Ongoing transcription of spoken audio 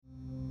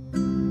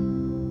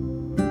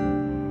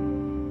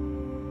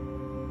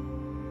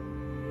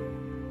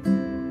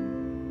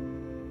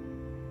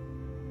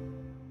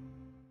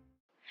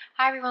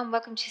Hi everyone,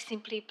 welcome to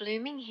Simply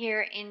Blooming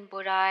here in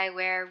Budai.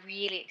 We're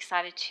really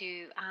excited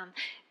to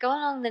go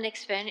along the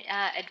next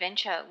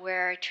adventure.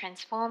 We're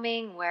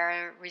transforming,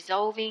 we're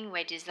resolving,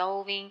 we're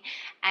dissolving,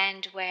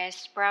 and we're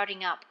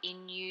sprouting up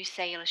in new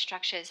cellular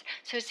structures.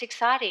 So it's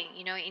exciting.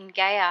 In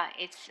Gaia,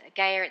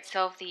 Gaia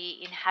itself,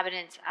 the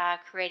inhabitants are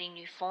creating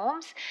new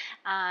forms,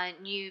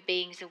 new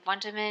beings of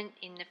wonderment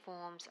in the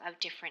forms of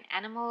different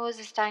animals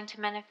are starting to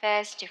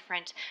manifest,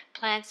 different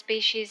plant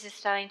species are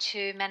starting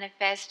to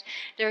manifest.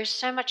 There is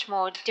so much more.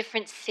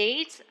 Different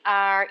seeds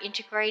are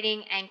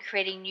integrating and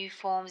creating new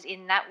forms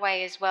in that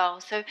way as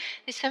well. So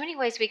there's so many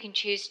ways we can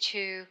choose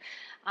to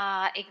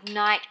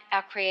ignite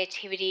our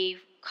creativity,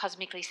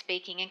 cosmically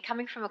speaking. And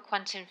coming from a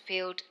quantum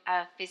field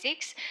of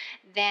physics,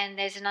 then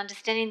there's an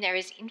understanding there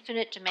is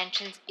infinite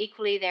dimensions.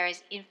 Equally, there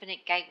is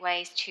infinite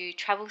gateways to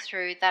travel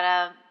through that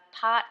are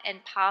part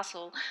and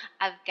parcel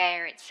of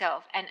Gaia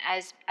itself. And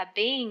as a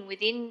being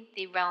within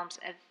the realms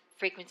of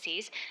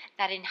frequencies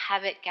that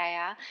inhabit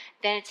Gaia,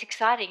 then it's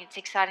exciting. It's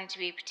exciting to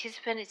be a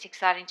participant. It's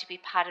exciting to be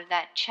part of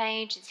that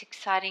change. It's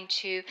exciting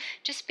to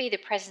just be the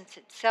presence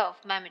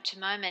itself, moment to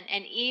moment.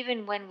 And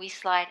even when we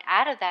slide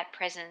out of that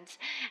presence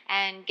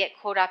and get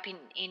caught up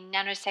in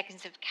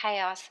nanoseconds of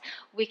chaos,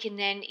 we can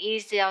then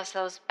ease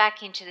ourselves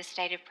back into the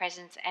state of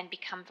presence and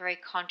become very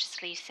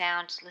consciously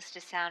sound,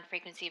 listener sound,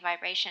 frequency,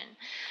 vibration.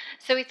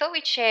 So we thought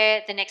we'd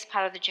share the next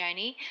part of the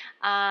journey.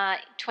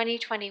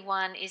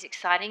 2021 is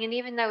exciting, and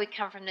even though we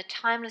come from the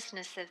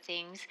timelessness of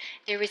things,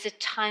 there is a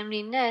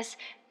timeliness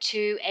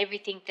to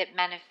everything that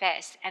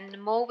manifests. And the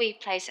more we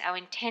place our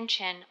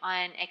intention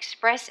and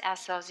express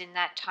ourselves in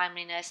that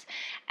timeliness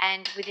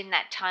and within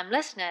that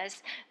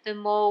timelessness, the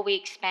more we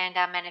expand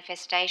our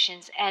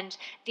manifestations and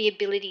the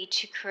ability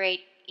to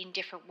create in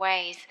different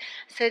ways.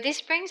 So this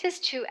brings us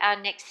to our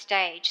next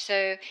stage.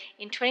 So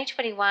in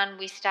 2021,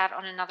 we start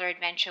on another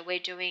adventure. We're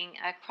doing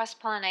a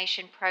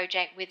cross-pollination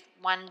project with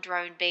one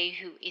drone bee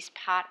who is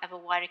part of a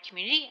wider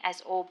community,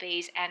 as all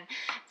bees and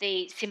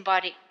the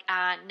symbiotic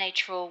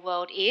natural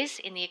world is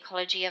in the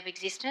ecology of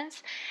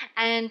existence.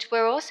 And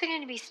we're also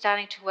going to be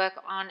starting to work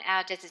on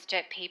our Desert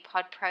Sturt Pea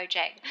Pod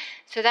project.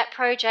 So that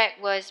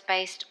project was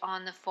based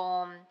on the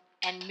form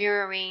and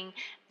mirroring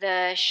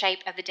the shape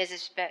of the desert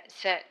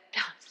sturt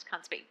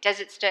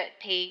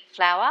pea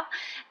flower,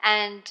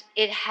 and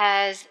it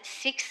has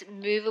 6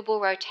 movable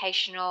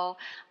rotational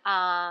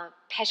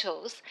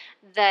petals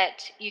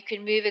that you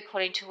can move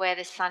according to where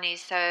the sun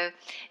is. So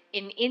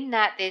in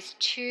that there's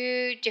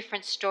 2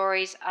 different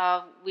stories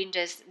of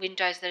windows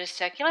that are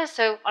circular.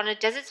 So on a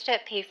desert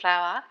sturt pea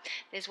flower,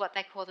 there's what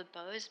they call the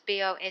bose,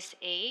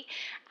 B-O-S-E,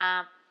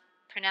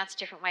 pronounced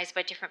different ways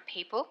by different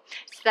people.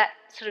 So that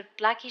sort of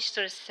blackish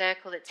sort of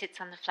circle that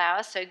sits on the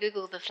flower. So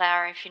Google the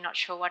flower if you're not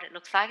sure what it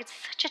looks like. It's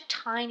such a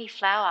tiny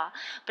flower,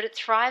 but it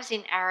thrives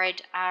in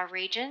arid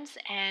regions,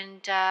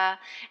 and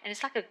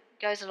it's like it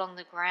goes along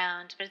the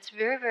ground. But it's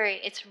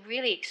it's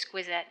really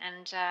exquisite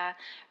and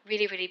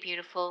really, really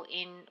beautiful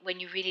when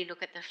you really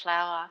look at the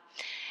flower.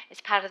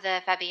 It's part of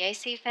the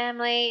Fabiaceae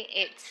family.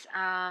 It's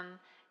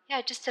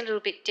just a little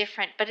bit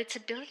different, but its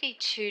ability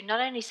to not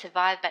only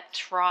survive but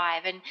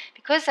thrive. And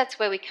because that's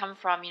where we come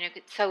from,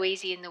 it's so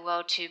easy in the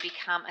world to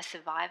become a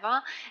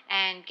survivor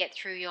and get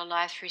through your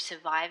life through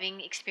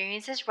surviving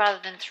experiences rather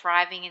than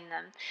thriving in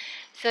them.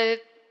 So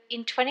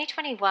in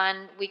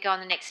 2021, we go on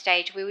the next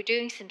stage. We were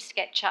doing some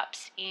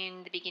SketchUps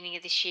in the beginning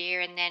of this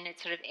year, and then it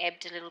sort of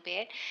ebbed a little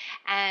bit.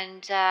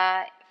 And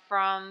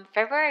from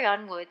February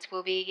onwards,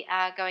 we'll be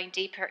going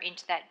deeper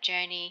into that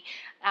journey,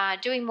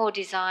 doing more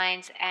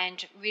designs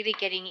and really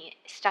getting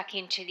stuck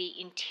into the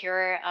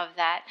interior of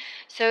that.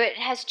 So it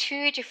has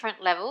 2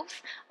 different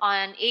levels.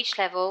 On each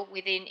level,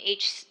 within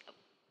each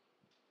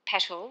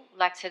petal,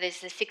 so there's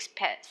the 6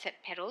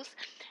 petals,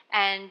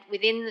 and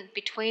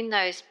between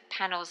those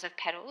panels of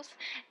petals,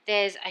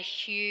 there's a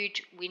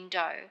huge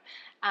window.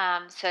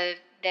 So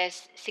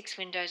there's 6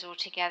 windows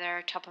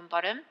altogether, top and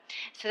bottom.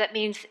 So that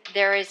means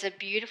there is a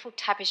beautiful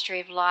tapestry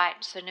of light.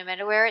 So no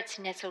matter where it's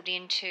nestled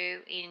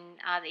into in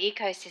the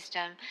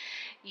ecosystem,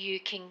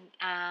 you can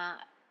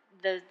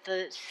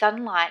the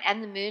sunlight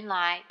and the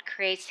moonlight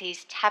creates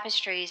these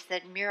tapestries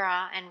that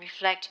mirror and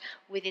reflect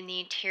within the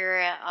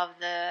interior of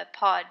the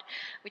pod,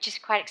 which is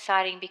quite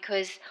exciting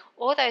because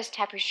all those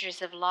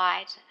tapestries of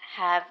light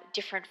have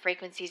different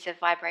frequencies of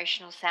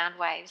vibrational sound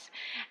waves.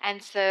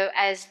 And so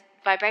as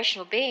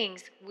vibrational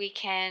beings, we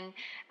can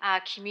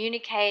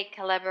communicate,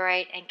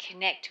 collaborate, and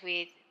connect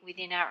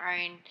within our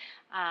own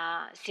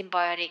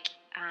symbiotic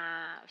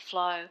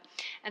flow.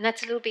 And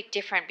that's a little bit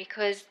different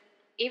because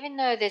even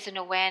though there's an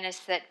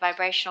awareness that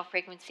vibrational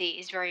frequency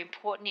is very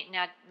important in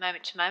our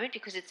moment to moment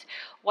because it's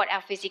what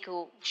our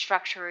physical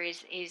structure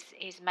is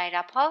made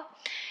up of,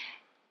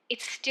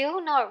 it's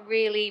still not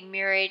really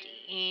mirrored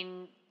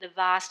in the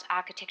vast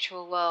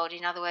architectural world.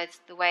 In other words,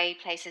 the way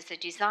places are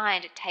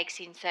designed, it takes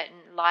in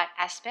certain light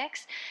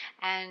aspects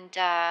and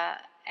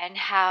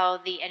how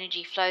the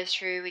energy flows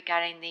through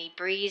regarding the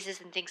breezes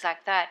and things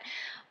like that.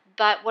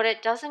 But what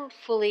it doesn't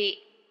fully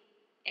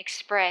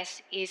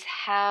express is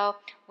how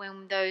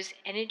when those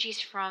energies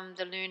from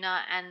the lunar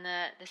and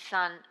the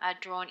sun are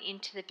drawn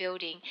into the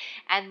building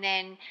and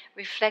then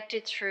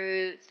reflected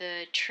through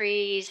the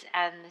trees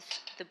and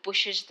the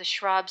bushes, the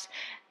shrubs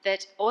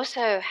that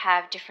also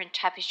have different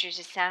tapestries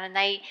of sound, and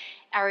they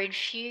are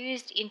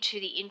infused into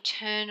the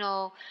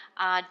internal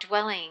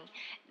dwelling,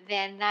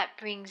 then that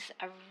brings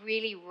a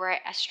really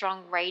a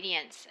strong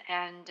radiance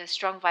and a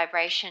strong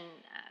vibration,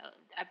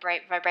 a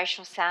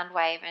vibrational sound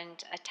wave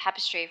and a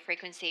tapestry of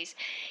frequencies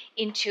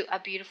into a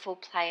beautiful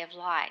play of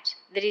light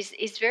that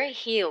is very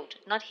healed,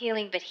 not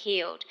healing but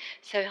healed.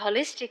 So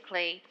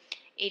holistically,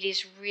 it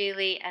is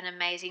really an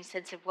amazing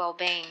sense of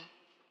well-being.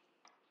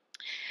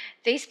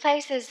 These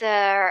places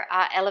are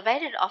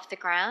elevated off the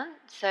ground,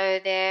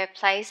 so they're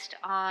placed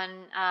on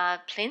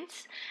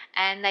plinths,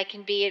 and they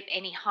can be at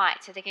any height.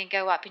 So they can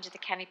go up into the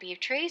canopy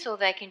of trees, or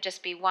they can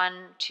just be 1,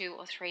 2,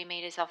 or 3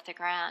 meters off the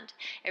ground.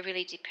 It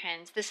really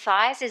depends. The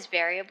size is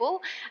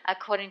variable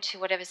according to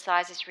whatever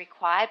size is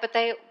required, but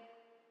they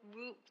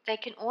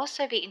can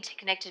also be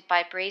interconnected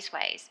by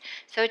breezeways.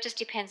 So it just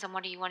depends on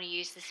what you want to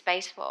use the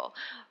space for.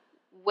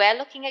 We're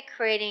looking at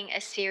creating a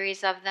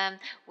series of them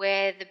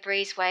where the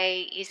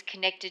breezeway is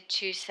connected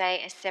to,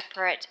 say, a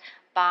separate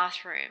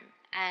bathroom,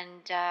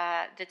 and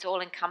that's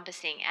all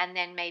encompassing, and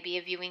then maybe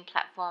a viewing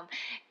platform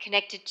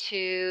connected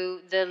to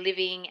the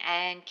living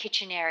and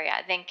kitchen area,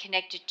 then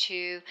connected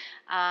to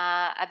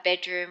a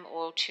bedroom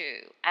or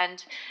two,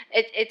 and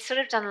it's sort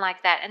of done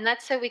like that. And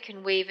that's so we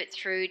can weave it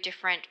through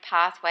different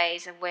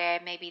pathways of where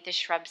maybe the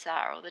shrubs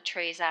are or the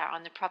trees are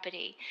on the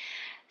property.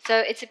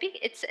 So it's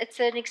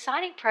an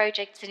exciting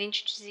project. It's an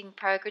interesting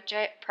project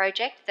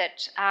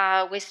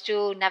that we're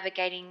still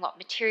navigating what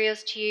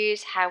materials to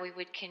use, how we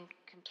would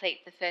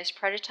complete the first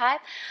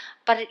prototype,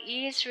 but it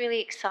is really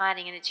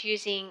exciting, and it's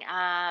using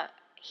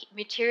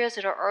materials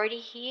that are already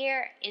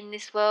here in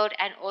this world,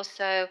 and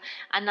also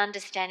an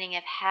understanding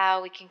of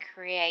how we can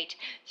create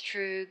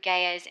through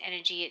Gaia's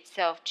energy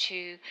itself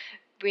to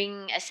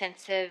bring a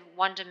sense of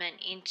wonderment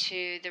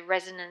into the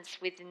resonance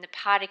within the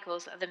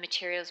particles of the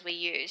materials we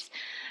use.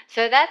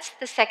 So that's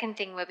the second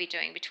thing we'll be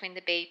doing between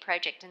the Bee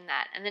project and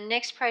that. And the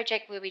next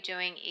project we'll be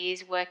doing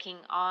is working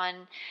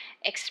on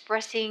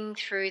expressing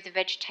through the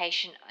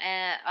vegetation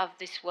of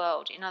this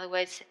world. In other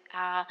words,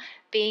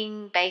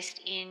 being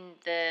based in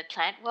the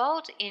plant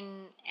world,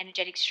 in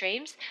energetic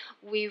streams,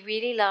 we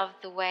really love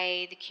the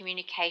way the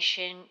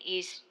communication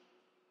is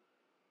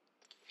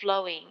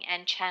flowing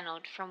and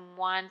channeled from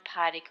one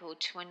particle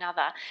to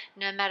another,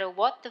 no matter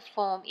what the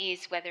form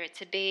is, whether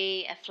it's a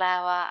bee, a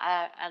flower,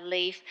 a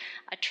leaf,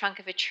 a trunk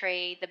of a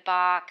tree, the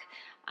bark,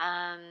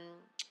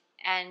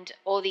 and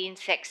all the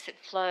insects that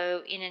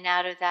flow in and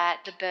out of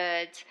that, the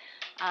birds,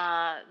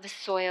 the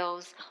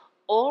soils,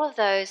 all of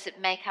those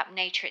that make up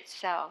nature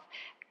itself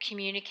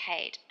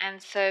communicate.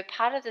 And so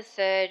part of the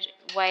third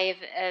wave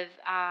of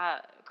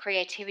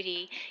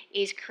creativity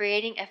is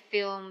creating a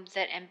film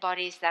that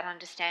embodies that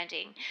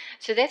understanding.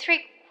 So they're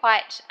three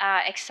quite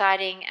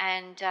exciting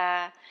and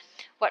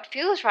what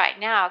feels right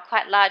now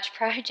quite large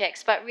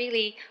projects, but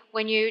really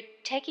when you're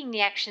taking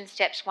the action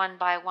steps one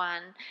by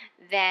one,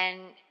 then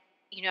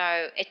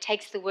it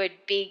takes the word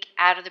big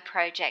out of the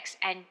projects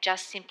and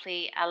just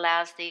simply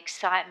allows the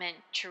excitement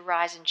to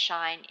rise and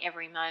shine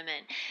every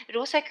moment. It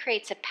also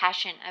creates a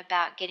passion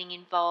about getting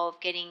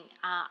involved, getting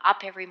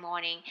up every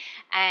morning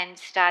and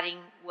starting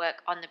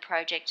work on the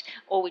project,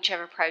 or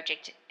whichever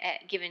project,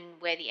 given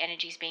where the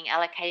energy is being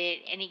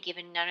allocated at any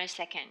given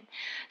nanosecond.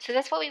 So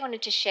that's what we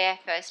wanted to share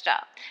first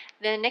up.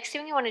 The next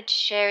thing we wanted to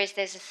share is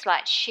there's a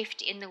slight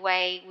shift in the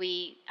way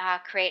we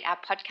create our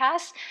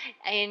podcasts.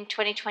 In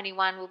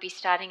 2021, we'll be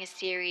starting a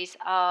series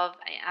of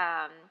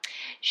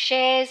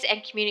shares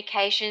and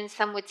communications.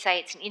 Some would say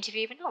it's an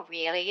interview, but not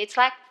really. It's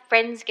like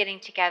friends getting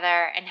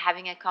together and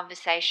having a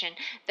conversation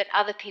that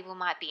other people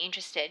might be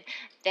interested.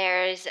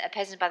 There's a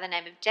person by the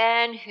name of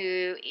Dan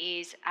who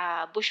is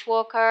a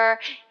bushwalker,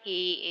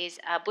 he is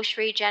a bush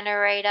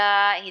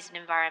regenerator, he's an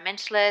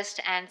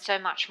environmentalist, and so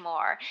much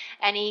more.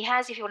 And he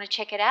has, if you want to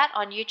check it out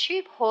on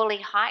YouTube,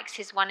 Hawley Hikes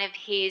is one of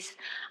his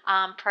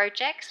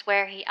projects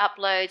where he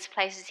uploads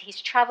places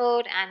he's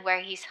traveled and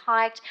where he's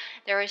hiked.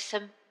 There is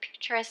some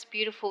picturesque,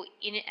 beautiful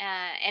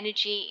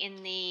energy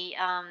in the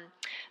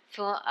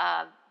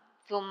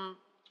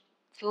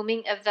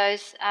filming of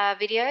those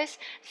videos,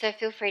 so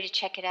feel free to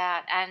check it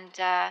out. And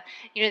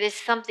there's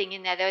something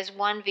in there. There was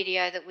one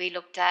video that we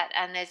looked at,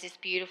 and there's this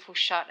beautiful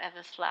shot of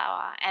a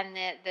flower, and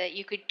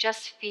you could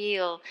just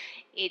feel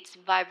its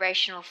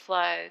vibrational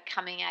flow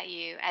coming at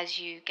you as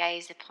you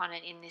gaze upon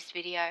it in this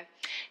video.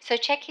 So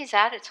check his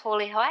out. It's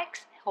Hawley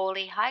Hikes.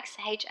 Hawley Hikes,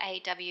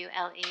 Hawley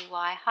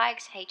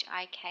Hikes,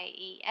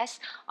 Hikes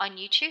on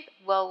YouTube.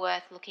 Well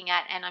worth looking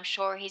at, and I'm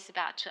sure he's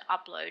about to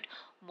upload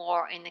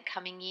more in the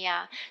coming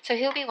year. So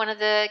he'll be one of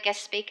the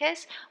guest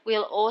speakers.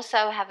 We'll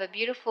also have a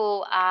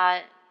beautiful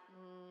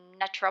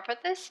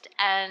naturopathist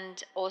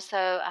and also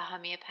a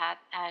homeopath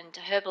and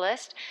a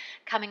herbalist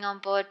coming on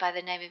board by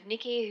the name of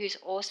Nikki, who's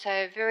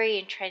also very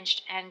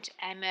entrenched and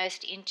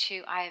immersed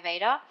into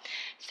Ayurveda.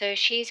 So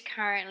she's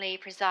currently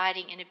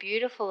presiding in a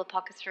beautiful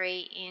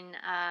apothecary in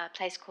a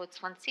place called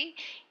Swansea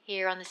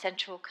here on the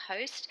Central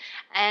Coast,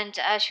 and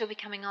she'll be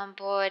coming on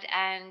board,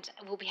 and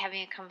we'll be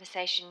having a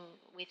conversation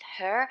with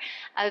her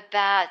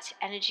about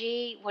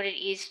energy, what it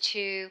is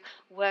to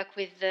work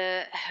with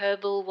the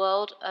herbal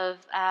world of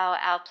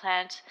our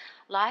plant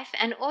life,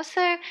 and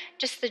also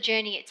just the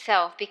journey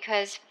itself,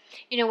 because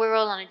we're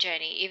all on a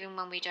journey. Even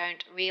when we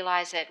don't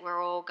realize it,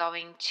 we're all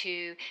going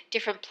to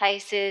different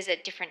places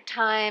at different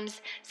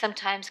times,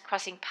 sometimes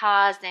crossing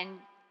paths, then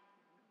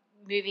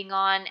moving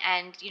on,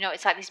 and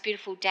it's like this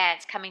beautiful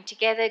dance, coming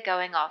together,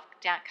 going off,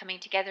 coming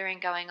together and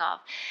going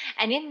off.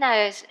 And in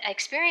those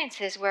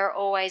experiences, we're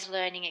always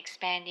learning,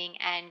 expanding,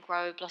 and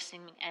grow,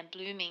 blossoming, and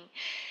blooming.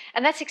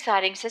 And that's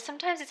exciting. So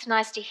sometimes it's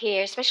nice to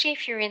hear, especially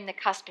if you're in the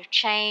cusp of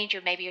change,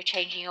 or maybe you're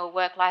changing your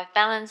work-life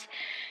balance,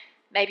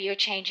 maybe you're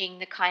changing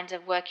the kinds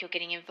of work you're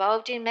getting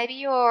involved in, maybe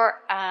you're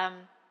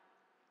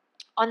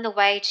on the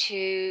way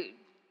to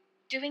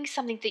doing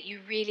something that you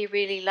really,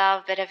 really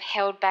love but have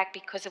held back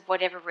because of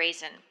whatever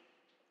reason.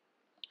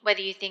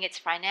 Whether you think it's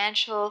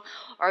financial,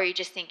 or you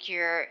just think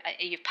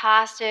you've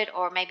passed it,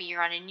 or maybe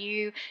you're on a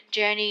new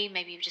journey,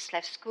 maybe you've just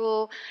left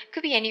school. It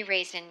could be any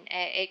reason.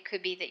 It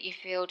could be that you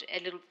felt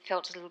a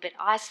little bit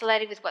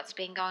isolated with what's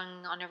been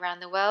going on around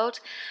the world.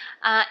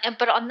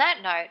 But on that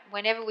note,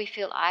 whenever we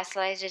feel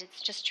isolated,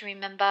 it's just to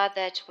remember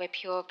that we're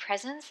pure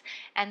presence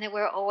and that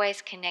we're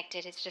always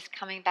connected. It's just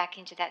coming back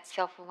into that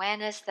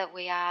self-awareness that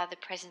we are the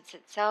presence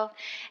itself,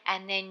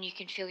 and then you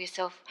can feel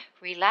yourself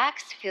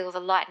relax, feel the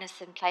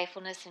lightness and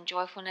playfulness and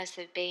joyfulness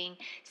of being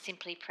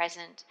simply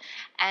present.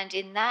 And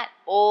in that,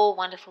 all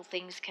wonderful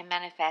things can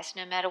manifest.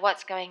 No matter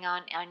what's going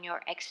on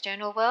your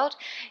external world,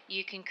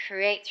 you can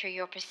create through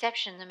your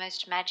perception the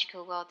most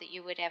magical world that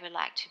you would ever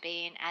like to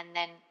be in, and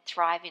then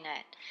thrive in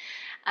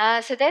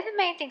it. So they're the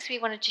main things we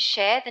wanted to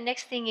share. The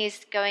next thing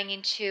is going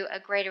into a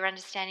greater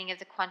understanding of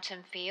the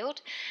quantum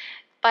field.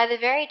 By the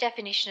very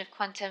definition of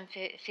quantum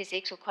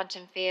physics or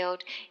quantum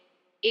field,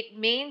 it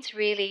means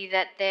really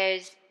that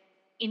there's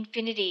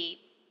infinity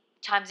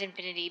times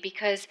infinity,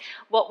 because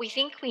what we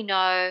think we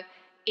know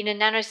in a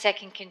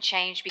nanosecond can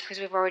change because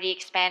we've already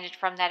expanded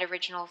from that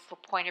original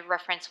point of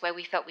reference where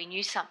we felt we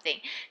knew something.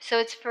 So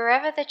it's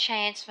forever the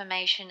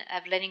transformation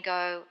of letting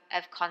go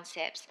of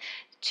concepts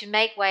to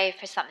make way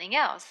for something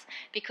else.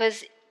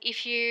 Because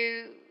if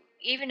you,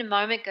 even a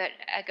moment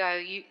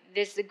ago,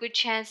 there's a good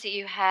chance that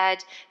you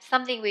had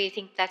something where you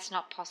think that's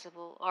not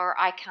possible, or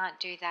I can't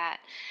do that.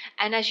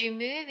 And as you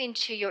move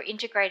into your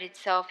integrated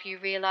self, you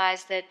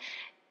realize that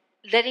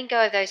letting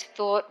go of those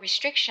thought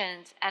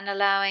restrictions and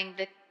allowing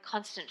the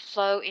constant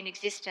flow in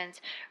existence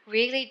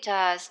really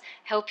does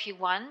help you,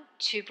 one,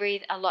 to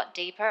breathe a lot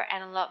deeper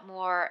and a lot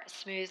more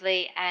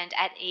smoothly and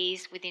at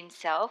ease within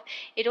self.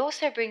 It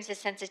also brings a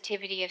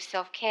sensitivity of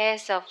self-care,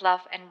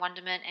 self-love, and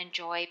wonderment and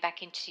joy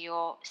back into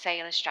your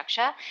cellular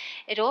structure.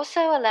 It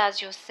also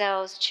allows your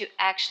cells to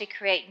actually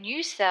create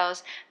new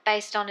cells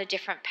based on a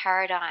different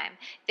paradigm.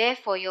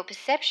 Therefore, your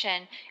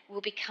perception will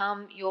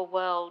become your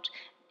world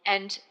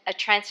and a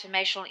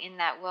transformational in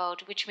that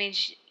world, which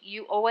means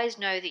you always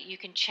know that you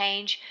can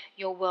change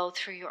your world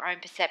through your own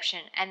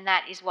perception, and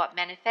that is what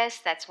manifests.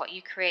 That's what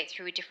you create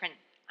through a different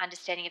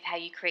understanding of how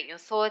you create your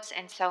thoughts,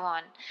 and so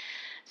on.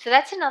 So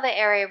that's another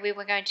area we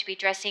were going to be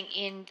addressing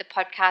in the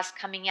podcast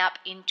coming up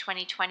in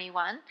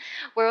 2021.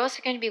 We're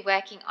also going to be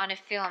working on a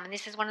film, and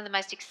this is one of the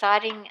most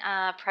exciting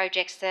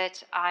projects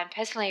that I'm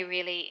personally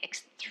really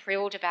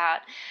thrilled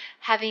about.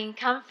 Having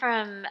come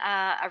from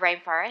a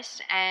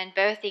rainforest and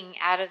birthing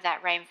out of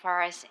that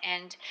rainforest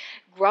and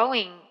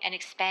growing and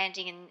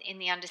expanding in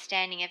the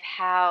understanding of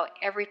how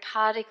every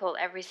particle,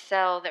 every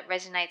cell that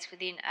resonates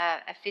within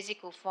a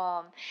physical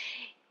form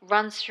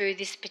runs through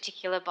this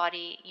particular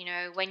body.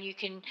 When you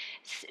can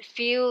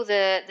feel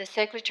the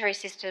circulatory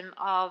system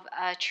of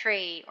a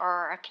tree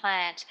or a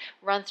plant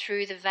run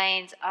through the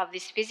veins of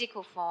this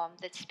physical form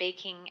that's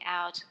speaking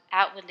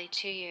outwardly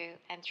to you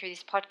and through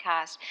this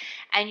podcast,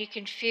 and you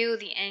can feel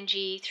the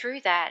energy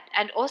through that.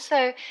 And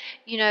also,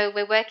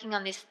 we're working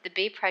on the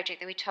bee project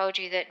that we told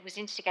you that was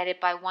instigated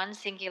by one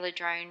singular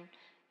drone.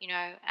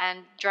 And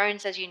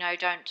drones, as you know,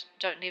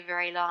 don't live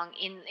very long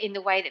in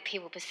the way that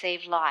people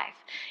perceive life.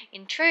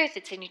 In truth,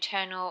 it's an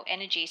eternal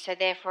energy, so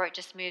therefore it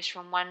just moves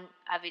from one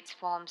of its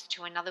forms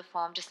to another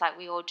form, just like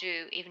we all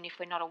do, even if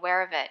we're not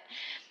aware of it.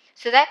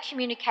 So that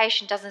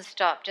communication doesn't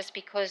stop just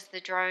because the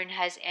drone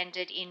has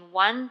ended in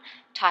one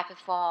type of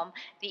form.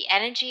 The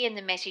energy and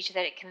the message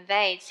that it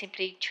conveyed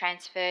simply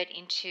transferred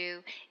into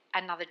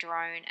another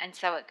drone, and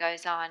so it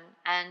goes on.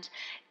 And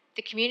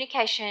the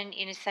communication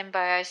in a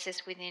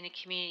symbiosis within a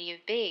community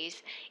of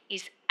bees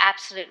is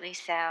absolutely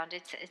sound.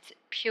 It's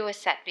pure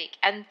sattvic.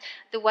 And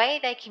the way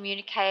they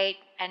communicate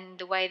and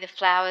the way the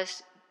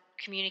flowers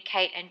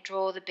communicate and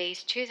draw the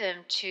bees to them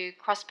to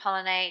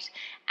cross-pollinate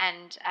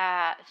and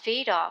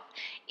feed off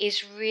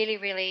is really,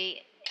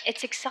 really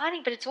it's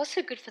exciting, but it's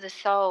also good for the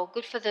soul,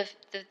 good for the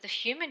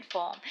human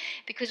form,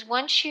 because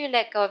once you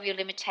let go of your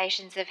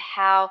limitations of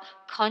how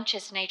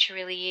conscious nature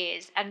really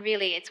is, and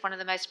really it's one of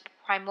the most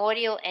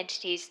primordial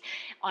entities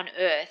on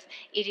earth,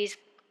 it is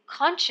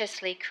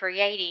consciously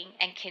creating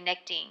and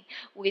connecting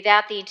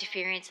without the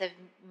interference of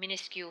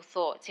minuscule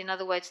thoughts. In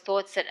other words,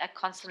 thoughts that are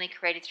constantly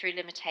created through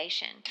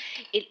limitation.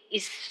 It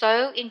is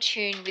so in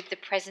tune with the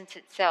presence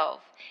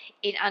itself.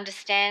 It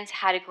understands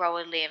how to grow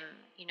a limb,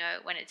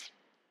 when it's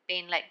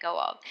been let go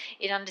of.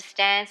 It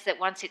understands that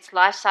once its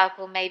life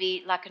cycle,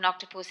 maybe like an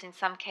octopus in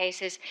some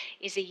cases,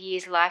 is a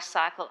year's life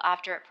cycle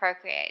after it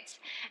procreates.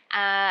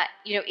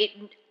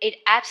 It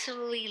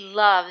absolutely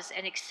loves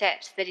and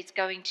accepts that it's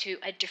going to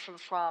a different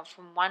form,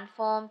 from one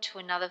form to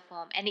another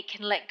form, and it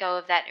can let go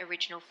of that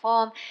original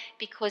form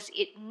because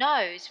it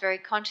knows very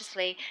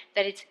consciously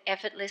that it's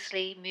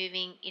effortlessly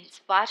moving in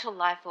its vital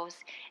life force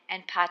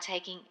and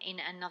partaking in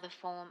another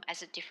form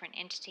as a different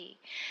entity.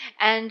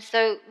 And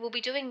so we'll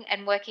be doing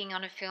and working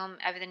on a film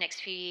over the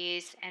next few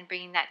years and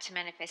bringing that to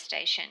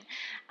manifestation.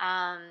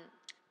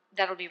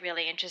 That'll be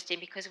really interesting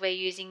because we're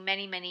using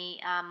many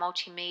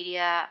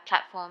multimedia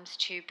platforms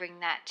to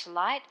bring that to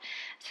light.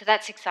 So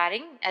that's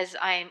exciting, as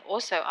I am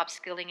also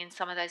upskilling in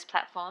some of those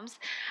platforms.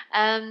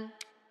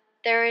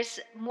 There is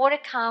more to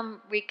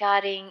come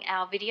regarding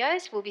our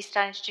videos. We'll be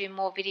starting to do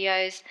more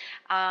videos,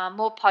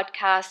 more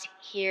podcasts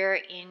here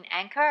in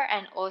Anchor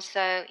and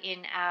also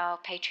in our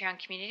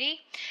Patreon community.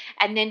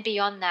 And then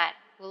beyond that,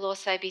 we'll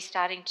also be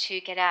starting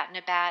to get out and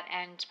about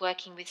and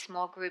working with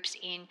small groups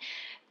in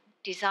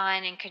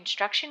design and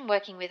construction,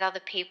 working with other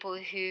people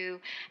who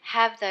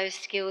have those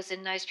skills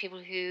and those people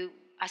who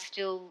are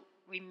still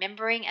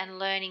remembering and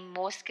learning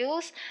more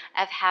skills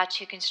of how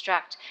to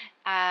construct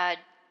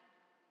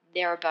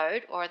their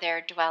abode or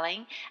their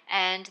dwelling,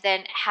 and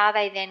then how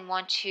they then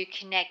want to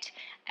connect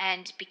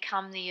and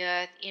become the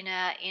earth in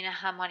a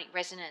harmonic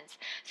resonance.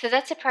 So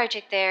that's a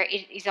project there.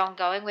 It is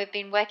ongoing. We've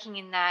been working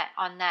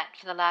on that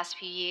for the last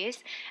few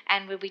years,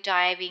 and we'll be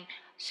diving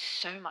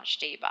so much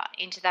deeper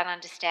into that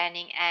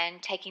understanding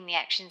and taking the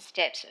action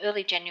steps.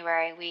 Early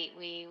January, we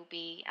will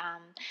be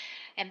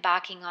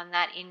embarking on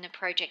that in a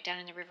project down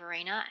in the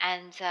Riverina,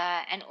 and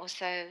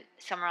also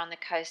somewhere on the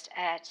coast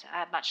at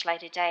a much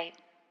later date.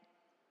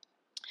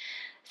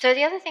 So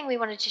the other thing we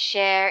wanted to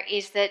share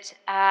is that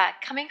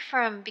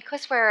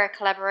because we're a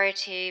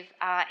collaborative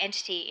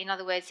entity, in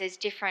other words, there's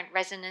different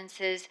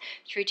resonances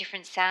through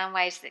different sound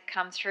waves that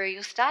come through,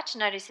 you'll start to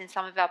notice in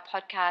some of our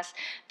podcasts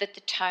that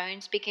the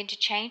tones begin to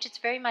change. It's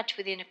very much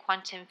within a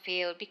quantum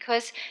field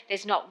because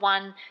there's not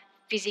one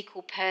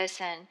physical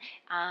person.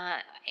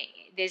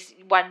 There's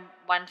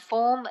one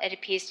form. It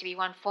appears to be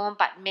one form,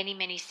 but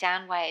many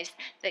sound waves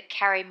that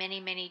carry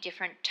many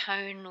different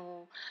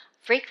tonal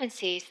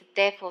frequencies.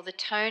 Therefore, the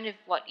tone of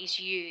what is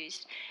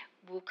used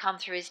will come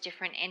through as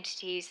different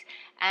entities.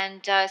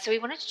 And so we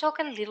wanted to talk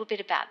a little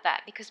bit about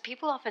that because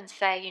people often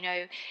say,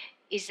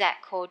 is that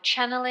called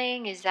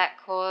channeling? Is that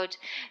called...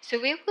 So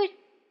we would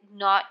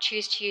not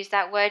choose to use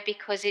that word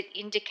because it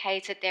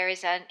indicates that there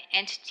is an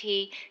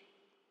entity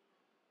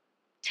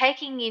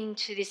taking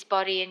into this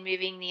body and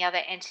moving the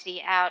other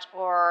entity out,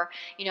 or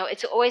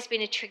it's always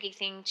been a tricky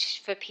thing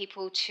for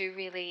people to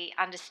really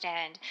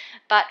understand.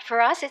 But for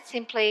us, it's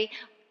simply,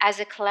 as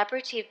a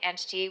collaborative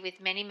entity with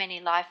many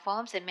life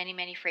forms and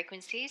many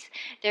frequencies,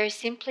 there is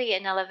simply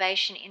an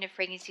elevation in a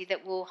frequency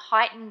that will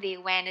heighten the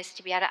awareness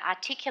to be able to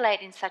articulate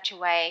in such a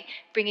way,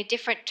 bring a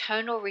different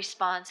tonal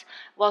response,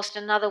 whilst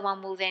another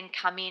one will then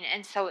come in,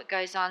 and so it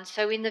goes on.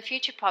 So in the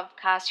future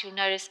podcast, you'll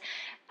notice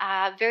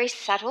very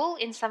subtle,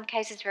 in some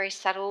cases, very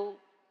subtle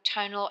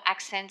tonal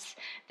accents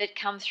that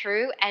come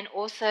through, and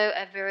also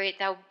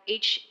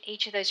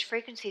each of those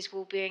frequencies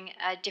will bring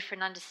a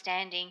different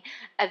understanding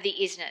of the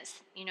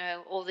isness,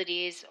 all that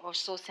is, or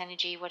source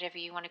energy, whatever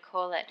you want to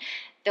call it.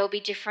 There'll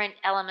be different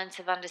elements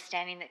of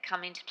understanding that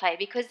come into play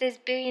because there's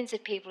billions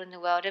of people in the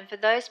world, and for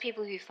those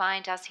people who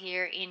find us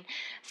here in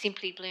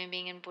Simply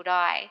Blooming and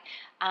Budai,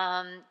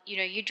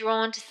 you're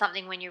drawn to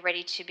something when you're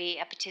ready to be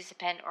a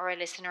participant or a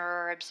listener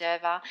or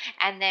observer,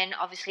 and then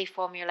obviously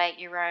formulate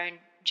your own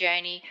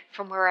journey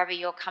from wherever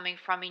you're coming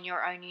from in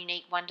your own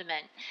unique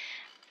wonderment.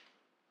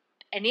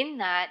 And in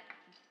that,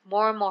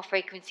 more and more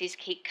frequencies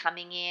keep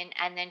coming in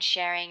and then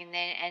sharing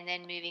and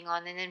then moving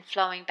on and then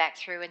flowing back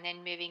through and then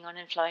moving on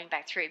and flowing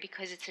back through,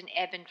 because it's an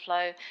ebb and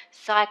flow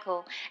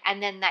cycle,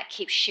 and then that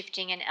keeps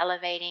shifting and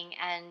elevating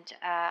and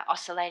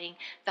oscillating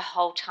the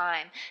whole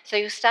time. So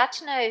you'll start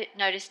to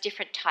notice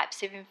different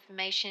types of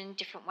information,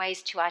 different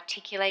ways to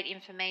articulate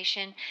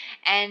information,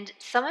 and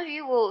some of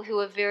you who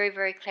are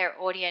very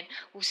clairaudient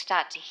will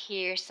start to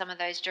hear some of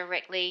those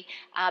directly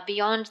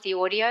beyond the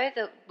audio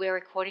that we're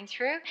recording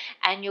through,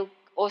 and you'll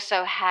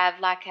also have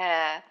like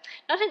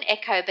not an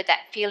echo, but that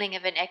feeling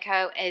of an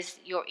echo as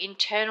your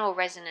internal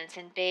resonance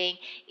and being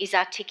is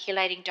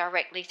articulating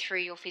directly through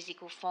your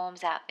physical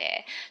forms out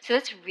there. So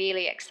that's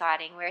really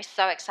exciting. We're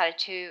so excited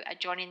to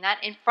join in that.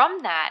 And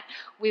from that,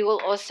 we will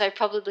also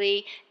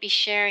probably be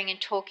sharing and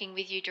talking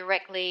with you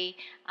directly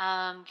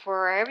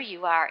for wherever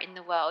you are in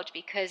the world,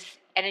 because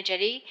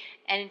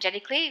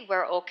energetically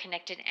we're all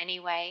connected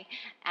anyway.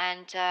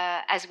 And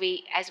as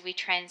we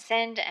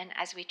transcend and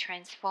as we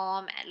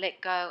transform and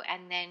let go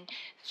and then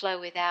flow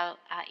with our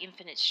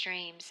infinite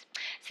streams.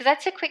 So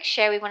that's a quick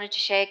share we wanted to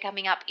share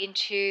coming up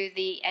into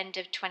the end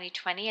of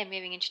 2020 and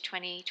moving into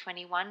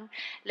 2021,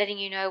 letting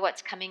you know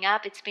what's coming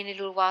up. It's been a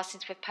little while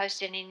since we've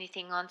posted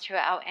anything on through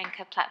our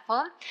Anchor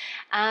platform,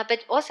 but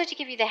also to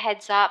give you the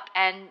heads up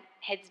and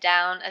heads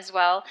down as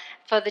well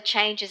for the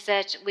changes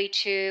that we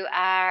too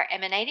are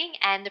emanating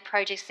and the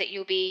projects that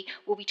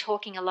we'll be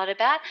talking a lot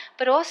about,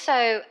 but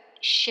also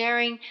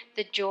sharing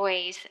the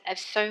joys of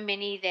so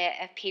many there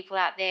of people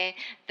out there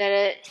that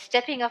are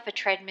stepping off a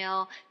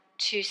treadmill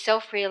to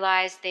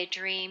self-realize their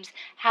dreams,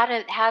 how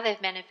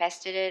they've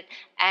manifested it,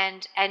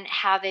 and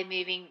how they're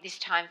moving this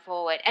time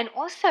forward. And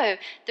also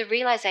the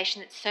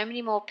realization that so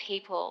many more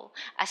people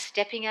are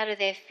stepping out of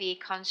their fear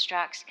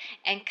constructs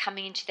and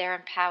coming into their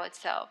empowered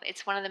self.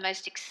 It's one of the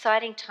most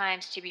exciting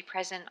times to be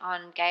present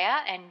on Gaia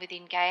and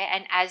within Gaia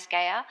and as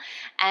Gaia,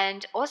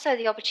 and also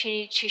the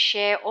opportunity to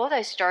share all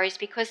those stories,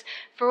 because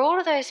for all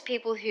of those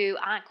people who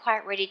aren't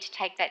quite ready to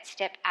take that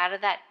step out of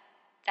that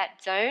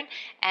zone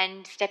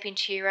and step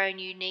into your own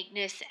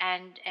uniqueness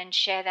and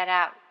share that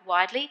out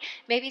widely.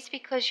 Maybe it's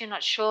because you're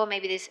not sure,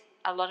 maybe there's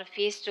a lot of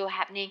fear still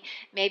happening,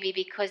 maybe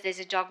because there's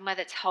a dogma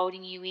that's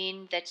holding you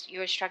in that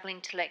you're struggling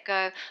to let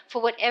go.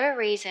 For whatever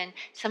reason,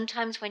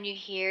 sometimes when you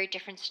hear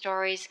different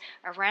stories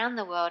around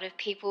the world of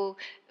people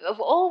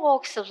of all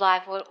walks of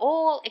life or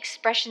all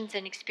expressions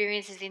and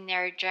experiences in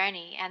their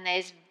journey, and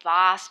there's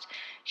vast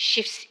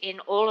shifts in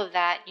all of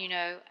that,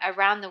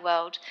 around the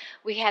world.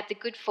 We had the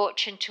good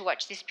fortune to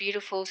watch this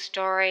beautiful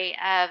story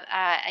of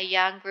a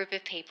young group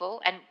of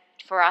people, and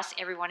for us,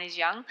 everyone is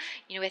young,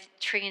 with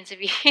trillions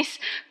of years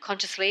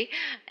consciously,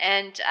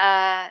 and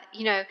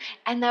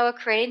and they were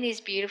creating these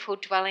beautiful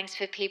dwellings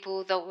for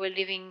people that were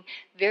living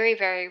very,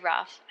 very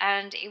rough,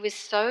 and it was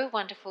so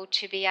wonderful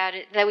to be able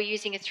to. They were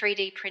using a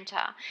 3D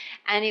printer,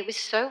 and it was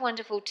so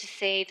wonderful to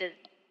see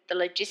the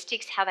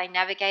logistics, how they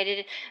navigated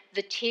it,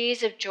 the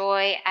tears of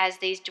joy as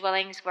these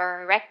dwellings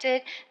were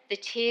erected, the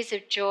tears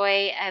of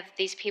joy of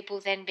these people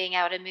then being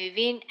able to move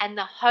in, and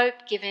the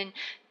hope given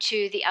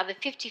to the other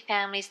 50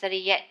 families that are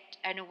yet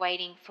and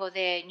waiting for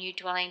their new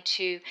dwelling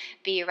to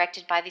be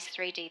erected by this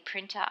 3D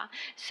printer.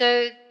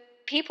 So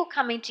people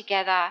coming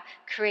together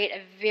create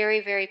a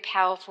very, very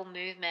powerful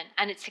movement,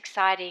 and it's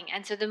exciting.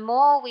 And so the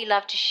more we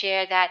love to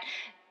share that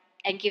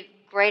and give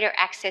greater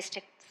access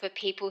to for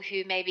people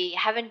who maybe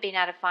haven't been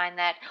able to find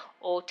that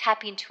or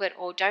tap into it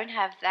or don't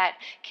have that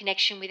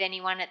connection with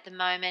anyone at the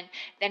moment,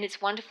 then it's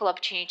a wonderful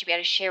opportunity to be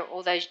able to share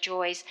all those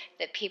joys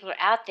that people are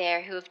out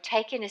there who have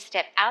taken a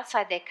step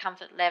outside their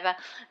comfort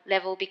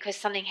level because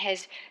something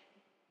has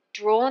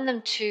drawn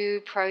them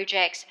to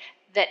projects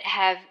that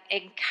have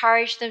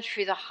encouraged them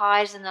through the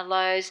highs and the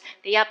lows,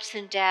 the ups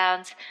and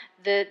downs,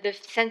 the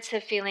sense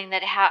of feeling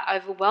that how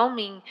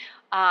overwhelming,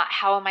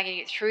 how am I going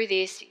to get through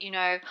this?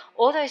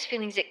 All those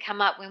feelings that come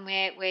up when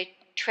we're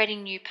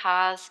treading new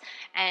paths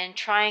and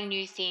trying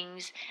new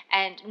things,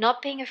 and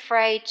not being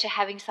afraid to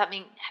having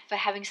something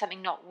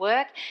not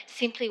work,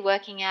 simply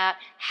working out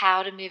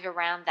how to move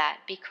around that,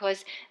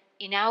 because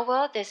in our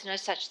world, there's no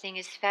such thing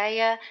as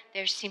failure.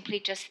 There's simply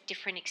just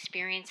different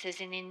experiences.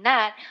 And in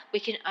that,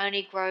 we can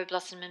only grow,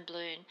 blossom, and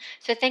bloom.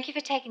 So thank you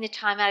for taking the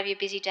time out of your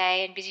busy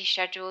day and busy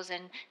schedules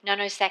and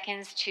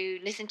nanoseconds to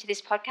listen to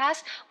this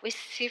podcast. We're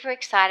super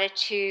excited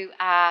to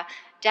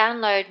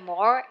download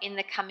more in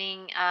the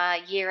coming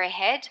year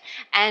ahead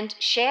and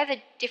share the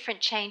different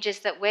changes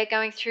that we're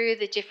going through,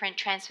 the different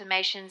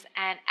transformations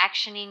and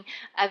actioning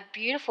of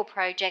beautiful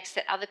projects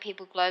that other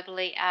people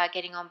globally are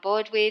getting on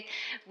board with.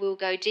 We'll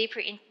go deep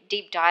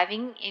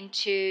diving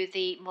into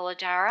the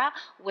Muladhara,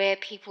 where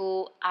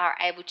people are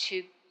able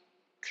to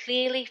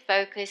clearly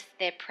focus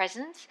their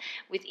presence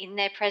within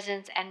their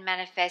presence and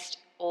manifest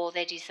all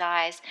their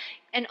desires.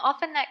 And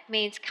often that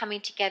means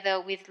coming together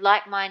with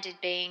like-minded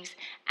beings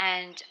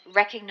and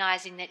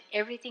recognizing that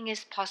everything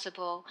is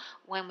possible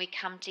when we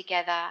come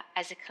together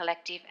as a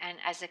collective and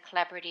as a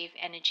collaborative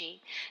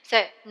energy.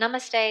 So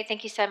namaste,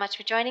 thank you so much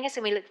for joining us,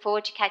 and we look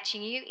forward to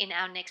catching you in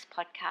our next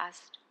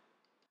podcast.